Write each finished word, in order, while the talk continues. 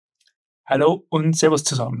Hallo und Servus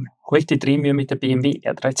zusammen. Heute drehen wir mit der BMW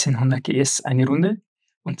R1300GS eine Runde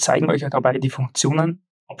und zeigen euch dabei die Funktionen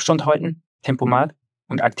Abstand halten, Tempomat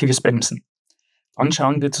und aktives Bremsen. Dann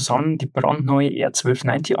schauen wir zusammen die brandneue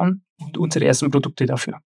R12nineT an und unsere ersten Produkte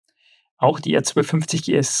dafür. Auch die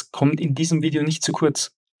R1250GS kommt in diesem Video nicht zu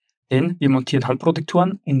kurz, denn wir montieren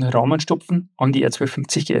Handprotektoren und Rahmenstopfen an die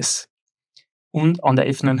R1250GS. Und an der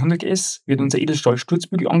F900GS wird unser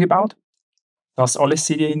Edelstahl-Sturzbügel angebaut. Das alles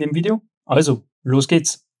seht ihr in dem Video. Also, los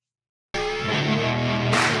geht's!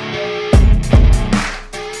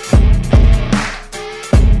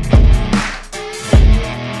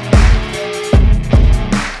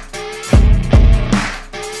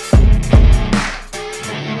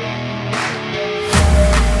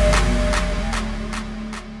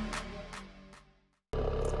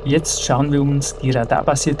 Jetzt schauen wir uns die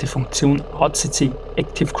radarbasierte Funktion ACC,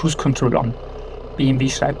 Active Cruise Control, an. BMW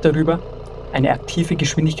schreibt darüber, eine aktive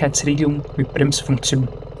Geschwindigkeitsregelung mit Bremsfunktion.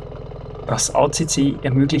 Das ACC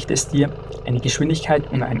ermöglicht es dir, eine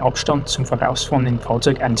Geschwindigkeit und einen Abstand zum vorausfahrenden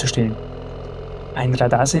Fahrzeug einzustellen. Ein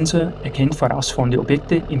Radarsensor erkennt vorausfahrende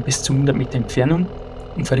Objekte in bis zu 100 Meter Entfernung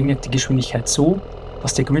und verringert die Geschwindigkeit so,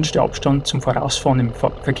 dass der gewünschte Abstand zum vorausfahrenden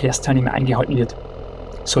Verkehrsteilnehmer eingehalten wird.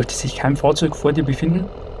 Sollte sich kein Fahrzeug vor dir befinden,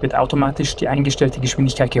 wird automatisch die eingestellte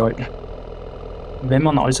Geschwindigkeit gehalten. Wenn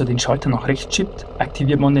man also den Schalter nach rechts schiebt,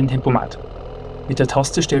 aktiviert man den Tempomat. Mit der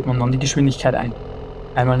Taste stellt man dann die Geschwindigkeit ein.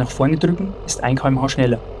 Einmal nach vorne drücken ist 1 km/h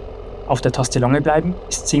schneller. Auf der Taste lange bleiben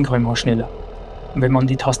ist 10 km/h schneller. Und wenn man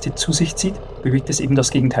die Taste zu sich zieht, bewegt es eben das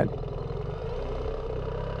Gegenteil.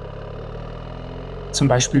 Zum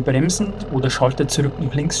Beispiel bremsen oder Schalter zurück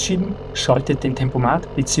nach links schieben, schaltet den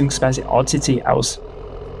Tempomat bzw. ACC aus.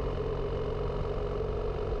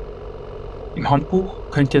 Im Handbuch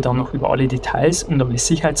könnt ihr dann noch über alle Details und alle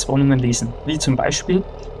Sicherheitswarnungen lesen, wie zum Beispiel,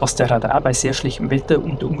 dass der Radar bei sehr schlechtem Wetter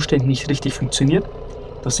unter Umständen nicht richtig funktioniert,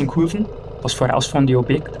 dass in Kurven das vorausfahrende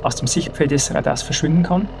Objekt aus dem Sichtfeld des Radars verschwinden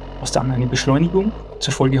kann, was dann eine Beschleunigung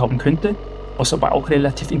zur Folge haben könnte, was aber auch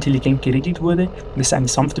relativ intelligent geregelt wurde und es eine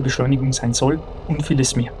sanfte Beschleunigung sein soll und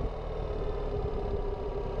vieles mehr.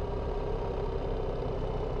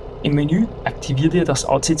 Im Menü aktiviert ihr das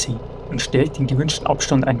ACC und stellt den gewünschten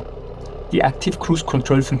Abstand ein. Die Active Cruise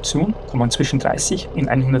Control Funktion kann man zwischen 30 und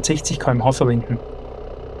 160 km/h verwenden.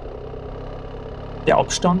 Der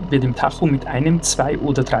Abstand wird im Tacho mit einem, 2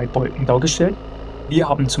 oder 3 Balken dargestellt. Wir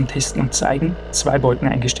haben zum Testen und Zeigen 2 Balken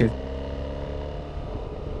eingestellt.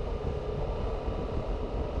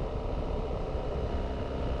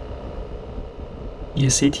 Ihr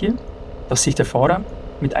seht hier, dass sich der Fahrer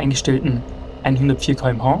mit eingestellten 104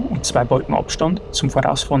 km/h und 2 Balken Abstand zum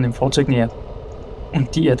vorausfahrenden Fahrzeug nähert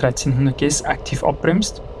und die R1300GS aktiv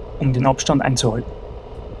abbremst, um den Abstand einzuhalten.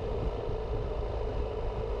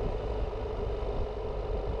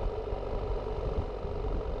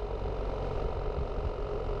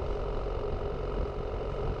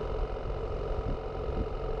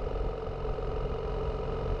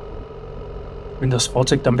 Wenn das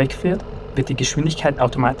Fahrzeug dann wegfährt, wird die Geschwindigkeit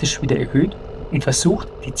automatisch wieder erhöht und versucht,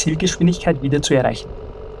 die Zielgeschwindigkeit wieder zu erreichen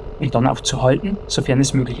und dann auch zu halten, sofern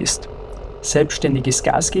es möglich ist. Selbstständiges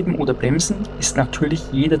Gas geben oder bremsen ist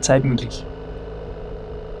natürlich jederzeit möglich.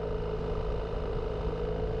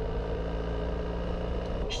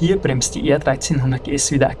 Hier bremst die R1300GS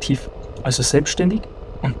wieder aktiv, also selbstständig,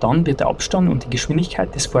 und dann wird der Abstand und die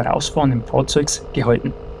Geschwindigkeit des vorausfahrenden Fahrzeugs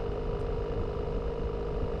gehalten.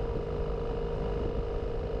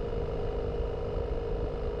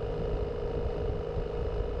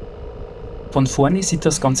 Von vorne sieht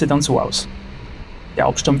das Ganze dann so aus. Der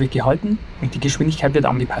Abstand wird gehalten und die Geschwindigkeit wird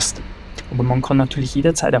angepasst. Aber man kann natürlich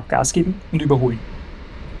jederzeit auch Gas geben und überholen.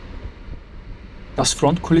 Das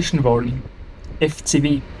Front Collision Warning,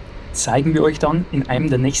 FCW, zeigen wir euch dann in einem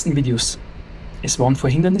der nächsten Videos. Es warnt vor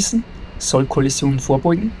Hindernissen, soll Kollisionen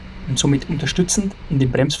vorbeugen und somit unterstützend in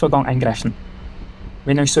den Bremsvorgang eingreifen.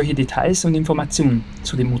 Wenn euch solche Details und Informationen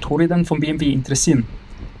zu den Motorrädern von BMW interessieren,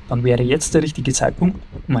 dann wäre jetzt der richtige Zeitpunkt,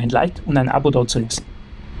 um ein Like und ein Abo dazulassen.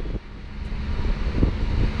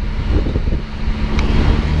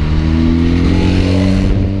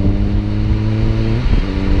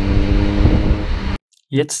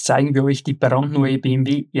 Jetzt zeigen wir euch die brandneue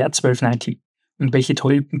BMW R12nineT und welche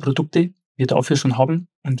tollen Produkte wir dafür schon haben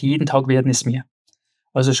und jeden Tag werden es mehr.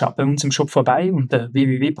 Also schaut bei uns im Shop vorbei unter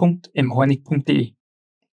www.hornig.de.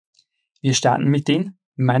 Wir starten mit den,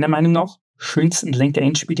 meiner Meinung nach, schönsten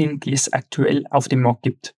Lenkerendspiegeln, die es aktuell auf dem Markt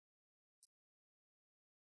gibt.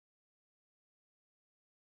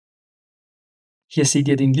 Hier seht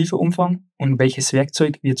ihr den Lieferumfang und welches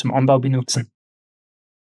Werkzeug wir zum Anbau benutzen.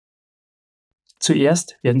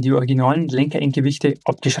 Zuerst werden die originalen Lenkerendgewichte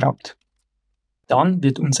abgeschraubt. Dann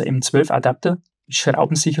wird unser M12-Adapter mit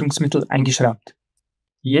Schraubensicherungsmittel eingeschraubt.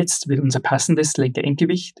 Jetzt wird unser passendes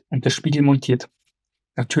Lenker-Endgewicht und der Spiegel montiert.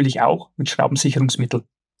 Natürlich auch mit Schraubensicherungsmittel.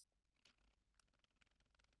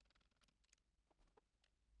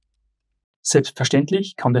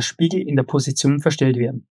 Selbstverständlich kann der Spiegel in der Position verstellt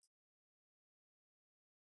werden.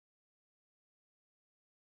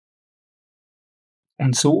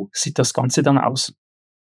 Und so sieht das Ganze dann aus.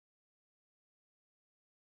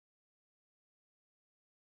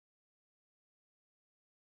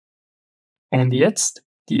 Und jetzt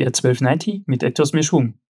die R12nineT mit etwas mehr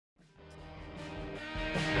Schwung.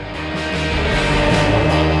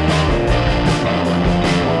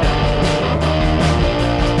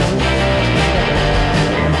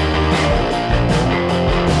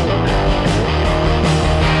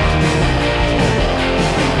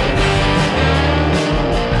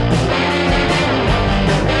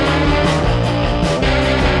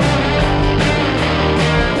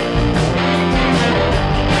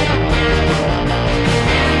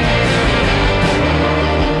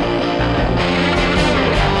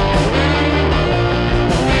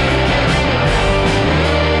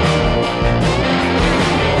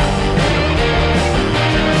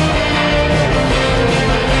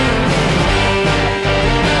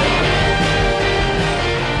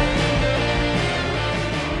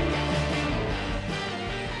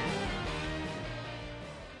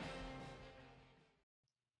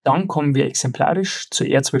 Dann kommen wir exemplarisch zur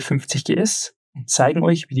R1250GS und zeigen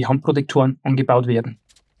euch, wie die Handprotektoren angebaut werden.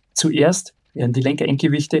 Zuerst werden die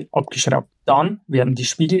Lenkerendgewichte abgeschraubt, dann werden die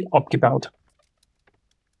Spiegel abgebaut.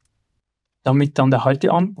 Damit dann der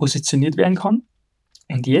Haltearm positioniert werden kann.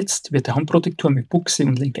 Und jetzt wird der Handprotektor mit Buchse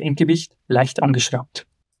und Lenkerendgewicht leicht angeschraubt.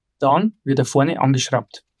 Dann wird er vorne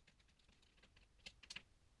angeschraubt.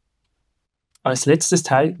 Als letztes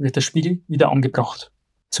Teil wird der Spiegel wieder angebracht.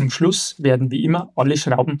 Zum Schluss werden wie immer alle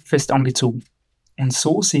Schrauben fest angezogen. Und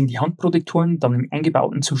so sehen die Handprotektoren dann im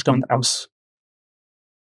angebauten Zustand aus.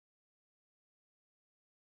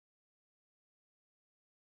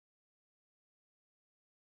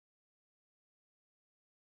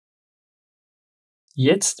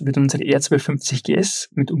 Jetzt wird unsere R1250GS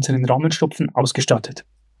mit unseren Rahmenstopfen ausgestattet.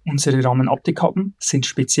 Unsere Rahmenabdeckkappen sind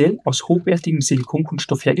speziell aus hochwertigem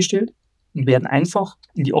Silikonkunststoff hergestellt und werden einfach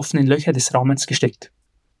in die offenen Löcher des Rahmens gesteckt.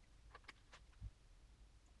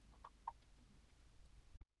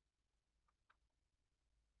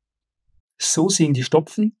 So sehen die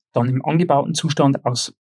Stopfen dann im angebauten Zustand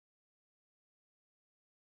aus.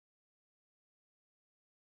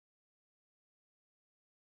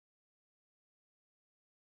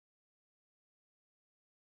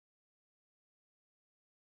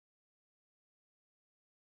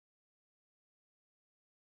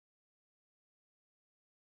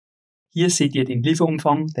 Hier seht ihr den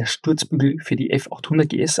Lieferumfang der Sturzbügel für die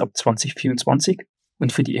F800GS ab 2024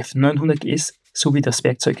 und für die F900GS sowie das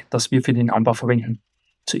Werkzeug, das wir für den Anbau verwenden.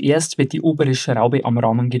 Zuerst wird die obere Schraube am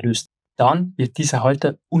Rahmen gelöst. Dann wird dieser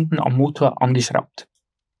Halter unten am Motor angeschraubt.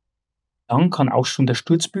 Dann kann auch schon der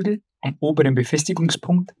Sturzbügel am oberen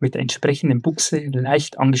Befestigungspunkt mit der entsprechenden Buchse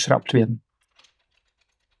leicht angeschraubt werden.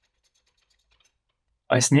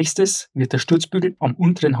 Als nächstes wird der Sturzbügel am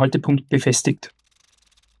unteren Haltepunkt befestigt.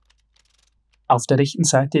 Auf der rechten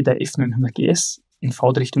Seite der F900GS, in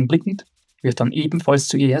V-Richtung blickend, wird dann ebenfalls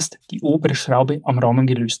zuerst die obere Schraube am Rahmen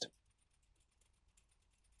gelöst.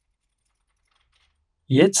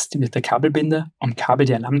 Jetzt wird der Kabelbinder am Kabel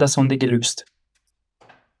der Lambda-Sonde gelöst.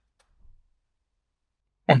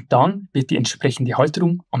 Und dann wird die entsprechende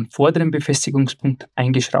Halterung am vorderen Befestigungspunkt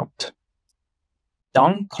eingeschraubt.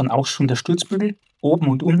 Dann kann auch schon der Sturzbügel oben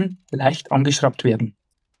und unten leicht angeschraubt werden.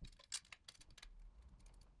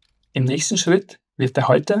 Im nächsten Schritt wird der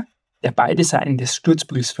Halter, der beide Seiten des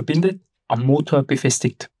Sturzbügels verbindet, am Motor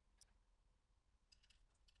befestigt.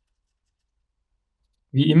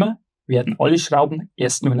 Wie immer werden alle Schrauben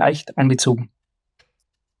erst nur leicht angezogen.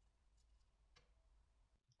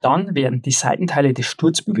 Dann werden die Seitenteile des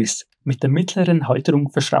Sturzbügels mit der mittleren Halterung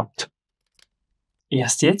verschraubt.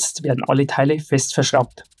 Erst jetzt werden alle Teile fest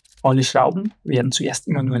verschraubt. Alle Schrauben werden zuerst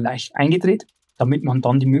immer nur leicht eingedreht, damit man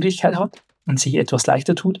dann die Möglichkeit hat und sich etwas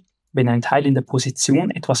leichter tut, wenn ein Teil in der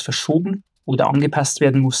Position etwas verschoben oder angepasst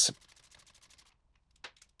werden muss.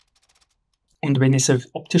 Und wenn es euch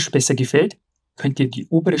optisch besser gefällt, könnt ihr die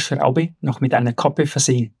obere Schraube noch mit einer Kappe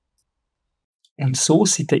versehen. Und so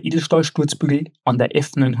sieht der Edelstahl-Sturzbügel an der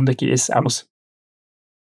F900GS aus.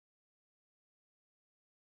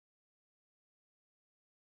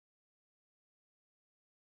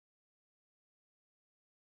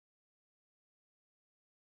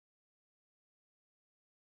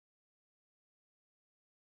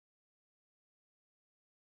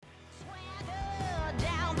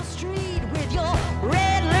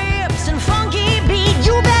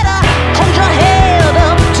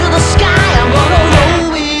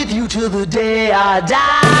 or die.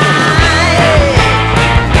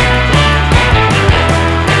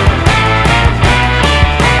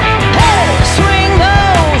 Hey, swing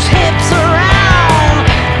those hips around.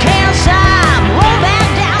 Can't stop, roll back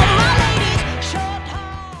down, my ladies. Short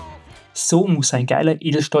haul. So muss ein geiler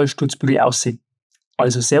Edelstahl-Sturzbügel aussehen.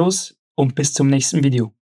 Also Servus und bis zum nächsten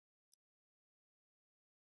Video.